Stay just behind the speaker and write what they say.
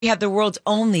We have the world's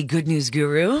only good news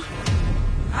guru.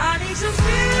 I need some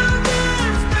feel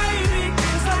goods, baby.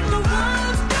 It's like the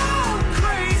world's gone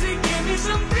crazy. Give me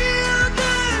some feel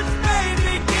goods,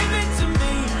 baby. Give it to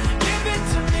me. Give it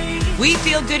to me. We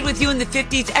feel good with you in the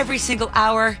 50s every single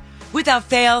hour without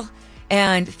fail.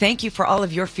 And thank you for all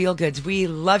of your feel goods. We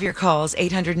love your calls,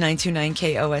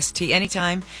 800-929-KOST.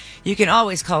 Anytime. You can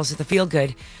always call us with a feel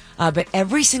good. But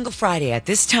every single Friday at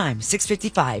this time,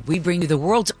 6:55, we bring you the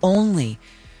world's only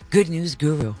good news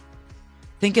guru.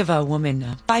 Think of a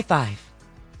woman, 5'5",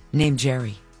 named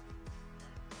Jerry.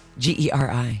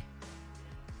 Geri.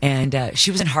 And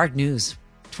she was in hard news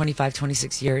 25,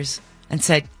 26 years and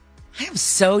said, I am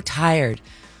so tired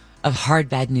of hard,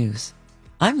 bad news.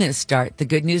 I'm going to start the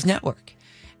Good News Network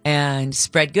and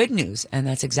spread good news. And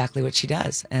that's exactly what she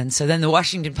does. And so then the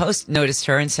Washington Post noticed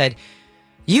her and said,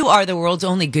 you are the world's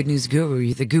only good news guru.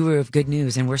 You're the guru of good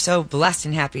news. And we're so blessed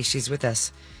and happy she's with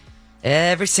us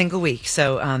every single week.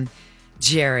 So,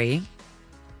 Jerry,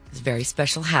 it's very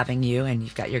special having you. And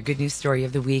you've got your good news story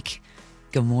of the week.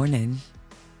 Good morning.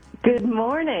 Good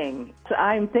morning. So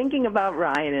I'm thinking about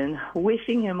Ryan and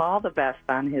wishing him all the best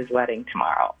on his wedding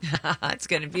tomorrow. It's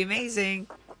going to be amazing.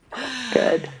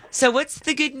 Good. So what's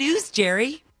the good news,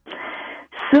 Jerry?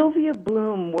 Sylvia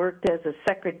Bloom worked as a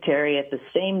secretary at the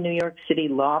same New York City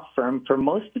law firm for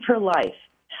most of her life.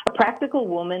 A practical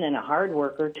woman and a hard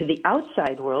worker, to the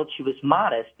outside world, she was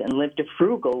modest and lived a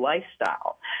frugal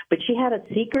lifestyle. But she had a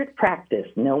secret practice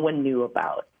no one knew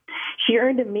about. She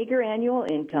earned a meager annual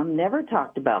income, never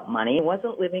talked about money,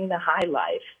 wasn't living the high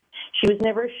life. She was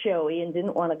never showy and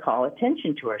didn't want to call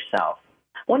attention to herself.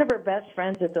 One of her best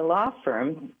friends at the law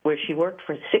firm, where she worked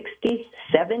for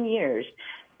 67 years,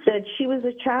 said she was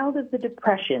a child of the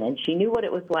Depression and she knew what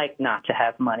it was like not to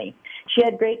have money. She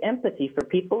had great empathy for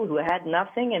people who had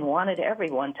nothing and wanted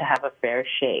everyone to have a fair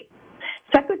shake.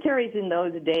 Secretaries in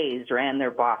those days ran their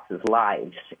bosses'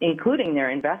 lives, including their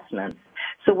investments.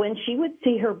 So when she would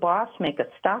see her boss make a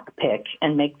stock pick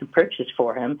and make the purchase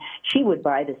for him, she would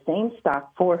buy the same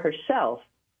stock for herself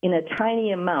in a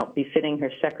tiny amount befitting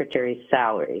her secretary's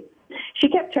salary. She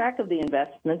kept track of the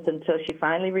investments until she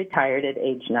finally retired at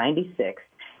age 96.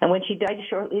 And when she died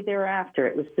shortly thereafter,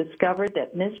 it was discovered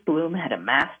that Ms. Bloom had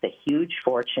amassed a huge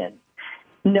fortune.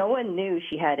 No one knew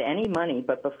she had any money,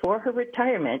 but before her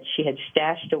retirement, she had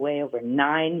stashed away over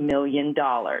 $9 million.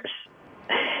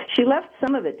 She left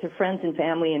some of it to friends and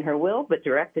family in her will, but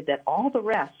directed that all the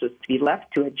rest was to be left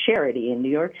to a charity in New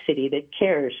York City that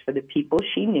cares for the people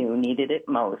she knew needed it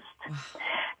most.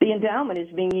 The endowment is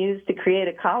being used to create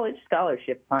a college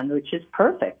scholarship fund, which is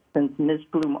perfect since Ms.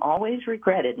 Bloom always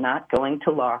regretted not going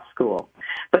to law school.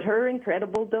 But her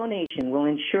incredible donation will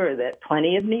ensure that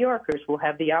plenty of New Yorkers will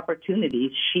have the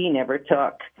opportunities she never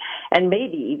took, and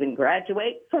maybe even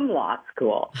graduate from law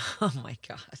school. Oh, my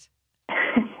God.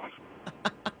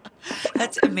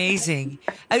 That's amazing.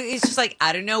 It's just like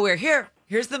out of nowhere.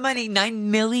 Here's the money. $9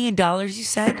 million, you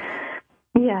said?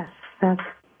 Yes, that's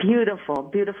beautiful,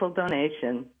 beautiful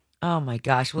donation. Oh, my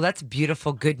gosh. Well, that's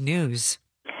beautiful. Good news.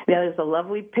 Yeah, there's a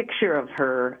lovely picture of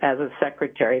her as a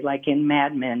secretary, like in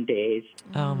Mad Men days.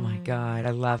 Oh, my God.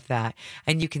 I love that.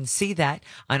 And you can see that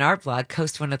on our blog,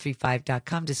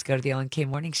 coast1035.com. Just go to the Ellen K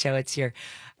Morning Show. It's your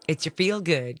feel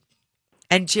good.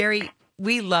 And Jerry,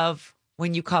 we love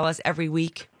when you call us every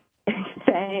week.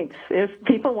 Thanks. If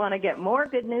people want to get more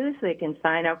good news, they can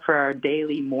sign up for our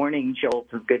daily morning jolt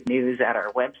of good news at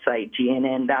our website,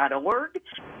 gnn.org.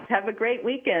 Have a great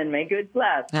weekend. May good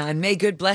bless. And may good bless.